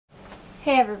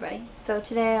Hey everybody, so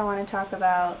today I want to talk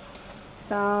about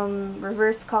some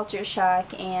reverse culture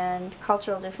shock and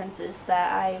cultural differences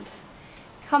that I've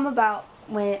come about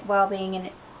while being in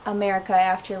America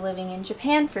after living in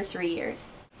Japan for 3 years.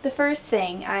 The first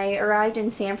thing, I arrived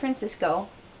in San Francisco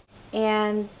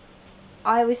and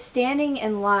I was standing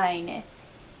in line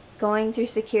going through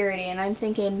security and I'm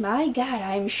thinking, my god,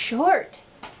 I'm short.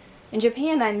 In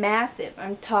Japan I'm massive,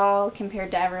 I'm tall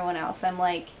compared to everyone else. I'm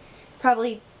like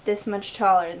probably this much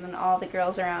taller than all the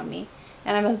girls around me,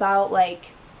 and I'm about like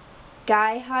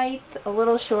guy height, a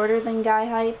little shorter than guy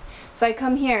height. So I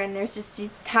come here and there's just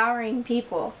these towering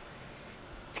people.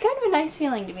 It's kind of a nice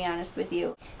feeling, to be honest with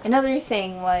you. Another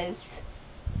thing was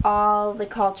all the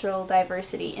cultural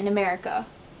diversity in America.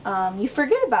 You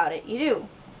forget about it, you do.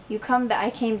 You come back,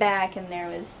 I came back and there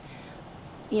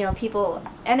was, people,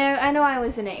 and I know I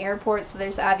was in an airport, so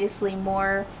there's obviously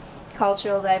more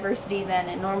cultural diversity than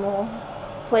a normal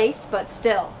place, but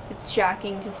still, it's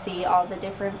shocking to see all the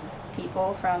different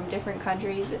people from different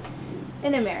countries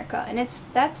in America, and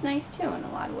that's nice too in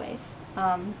a lot of ways.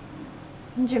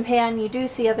 In Japan, you do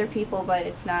see other people, but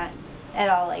it's not at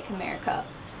all like America.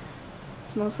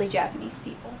 It's mostly Japanese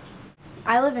people.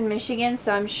 I live in Michigan,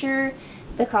 so I'm sure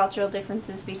the cultural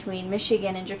differences between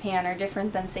Michigan and Japan are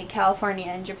different than, say, California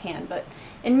and Japan, but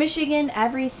in Michigan,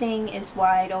 everything is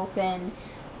wide open,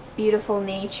 beautiful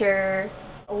nature,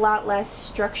 a lot less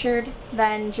structured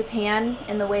than Japan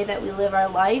in the way that we live our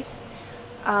lives.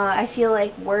 I feel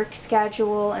like work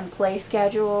schedule and play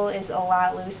schedule is a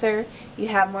lot looser. You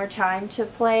have more time to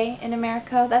play in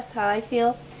America. That's how I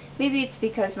feel. Maybe it's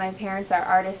because my parents are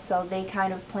artists, so they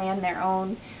kind of plan their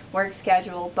own work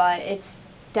schedule, but it's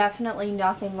definitely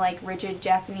nothing like rigid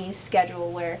Japanese schedule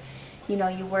where,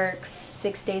 you work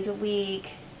 6 days a week,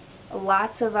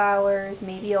 lots of hours,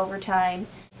 maybe overtime,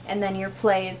 and then your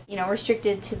play is,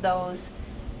 restricted to those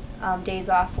days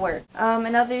off work.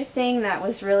 Another thing that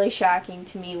was really shocking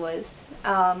to me was,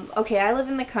 okay, I live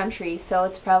in the country, so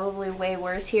it's probably way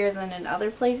worse here than in other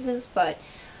places, but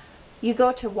you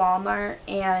go to Walmart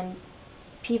and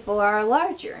people are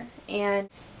larger, and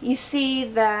you see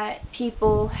that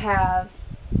people have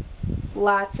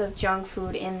lots of junk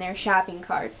food in their shopping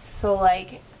carts. So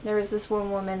like, there was this one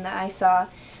woman that I saw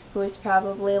who was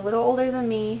probably a little older than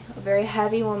me, a very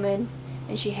heavy woman,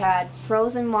 and she had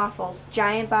frozen waffles,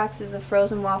 giant boxes of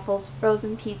frozen waffles,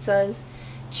 frozen pizzas,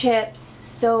 chips,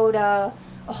 soda,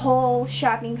 a whole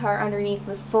shopping cart underneath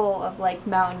was full of like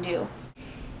Mountain Dew.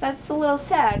 That's a little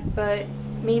sad, but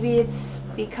maybe it's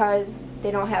because they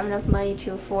don't have enough money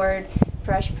to afford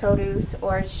fresh produce,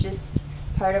 or it's just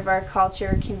part of our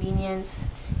culture, convenience,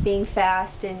 being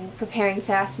fast and preparing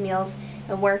fast meals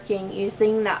and working,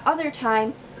 using that other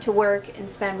time to work and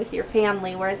spend with your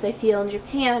family. Whereas I feel in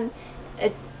Japan,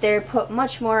 they're put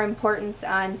much more importance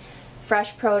on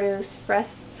fresh produce,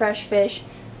 fresh fish,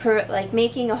 like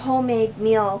making a homemade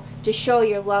meal to show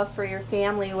your love for your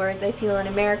family. Whereas I feel in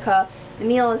America, the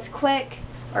meal is quick,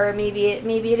 or maybe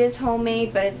it is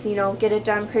homemade, but it's, get it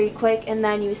done pretty quick, and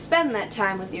then you spend that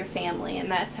time with your family,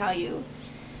 and that's how you,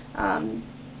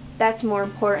 that's more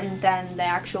important than the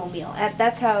actual meal.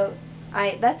 That's how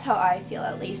I feel,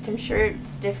 at least. I'm sure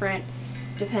it's different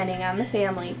depending on the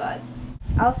family, but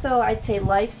also I'd say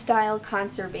lifestyle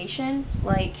conservation.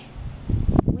 Like,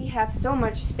 we have so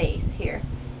much space here.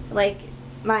 Like,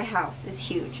 my house is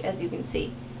huge, as you can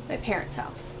see, my parents'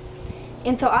 house.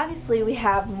 And so obviously we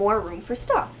have more room for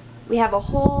stuff. We have a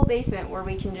whole basement where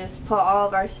we can just put all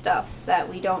of our stuff that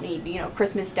we don't need,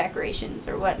 Christmas decorations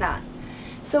or whatnot.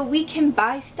 So we can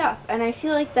buy stuff, and I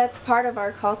feel like that's part of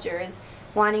our culture, is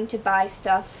wanting to buy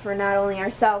stuff for not only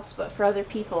ourselves but for other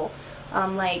people.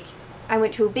 Like, I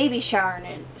went to a baby shower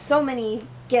and so many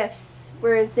gifts,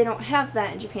 whereas they don't have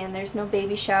that in Japan. There's no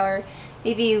baby shower.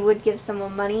 Maybe you would give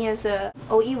someone money as a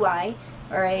OEY,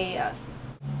 or a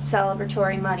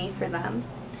celebratory money for them,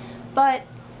 but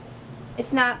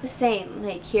it's not the same.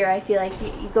 Like here, I feel like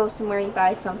you go somewhere, you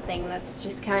buy something, that's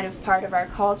just kind of part of our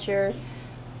culture.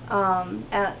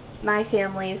 My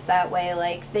family is that way.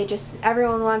 Like,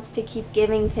 everyone wants to keep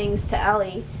giving things to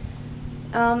Ellie.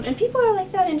 And people are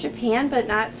like that in Japan, but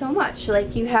not so much.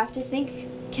 Like, you have to think,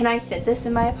 can I fit this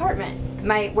in my apartment?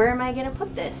 Where am I going to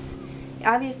put this?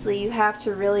 Obviously, you have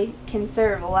to really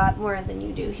conserve a lot more than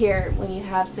you do here when you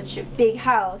have such a big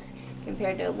house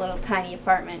compared to a little tiny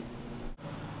apartment.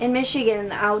 In Michigan,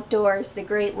 the outdoors, the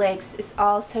Great Lakes, is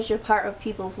all such a part of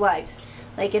people's lives.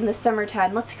 Like in the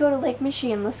summertime, let's go to Lake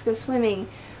Michigan, let's go swimming,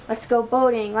 let's go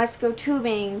boating, let's go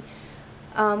tubing.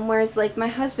 Whereas like my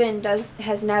husband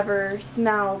has never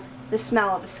smelled the smell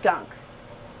of a skunk.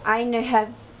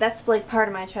 That's like part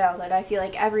of my childhood. I feel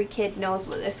like every kid knows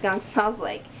what a skunk smells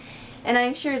like. And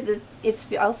I'm sure that it's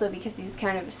also because he's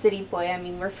kind of a city boy. I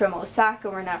mean, we're from Osaka,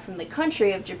 we're not from the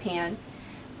country of Japan,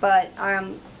 but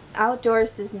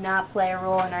outdoors does not play a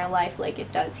role in our life like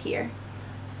it does here.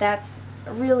 That's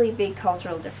a really big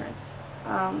cultural difference.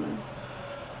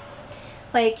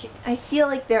 Like, I feel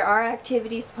like there are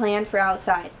activities planned for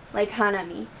outside, like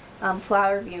hanami,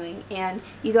 flower viewing, and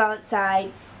you go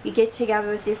outside, you get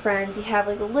together with your friends, you have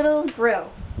like a little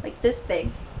grill, like this big,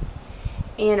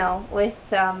 you know, with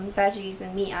veggies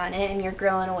and meat on it, and you're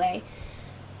grilling away.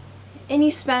 And you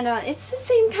spend it's the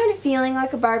same kind of feeling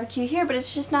like a barbecue here, but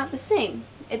it's just not the same.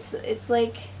 It's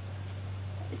like,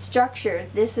 it's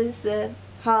structured. This is the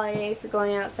holiday for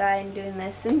going outside and doing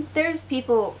this. And there's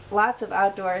people, lots of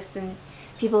outdoors, and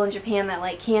people in Japan that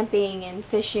like camping and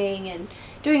fishing and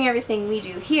doing everything we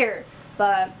do here,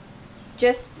 but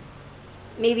just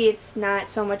maybe it's not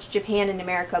so much Japan and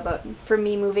America, but for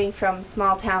me moving from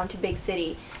small town to big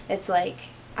city, it's like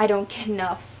I don't get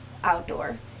enough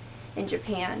outdoor in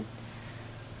Japan.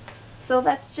 So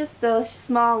that's just a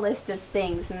small list of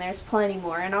things, and there's plenty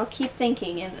more, and I'll keep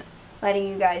thinking and letting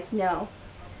you guys know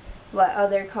what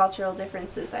other cultural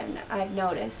differences I've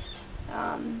noticed.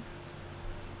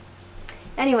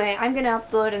 Anyway, I'm going to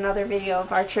upload another video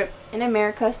of our trip in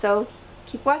America, so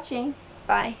keep watching.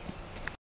 Bye.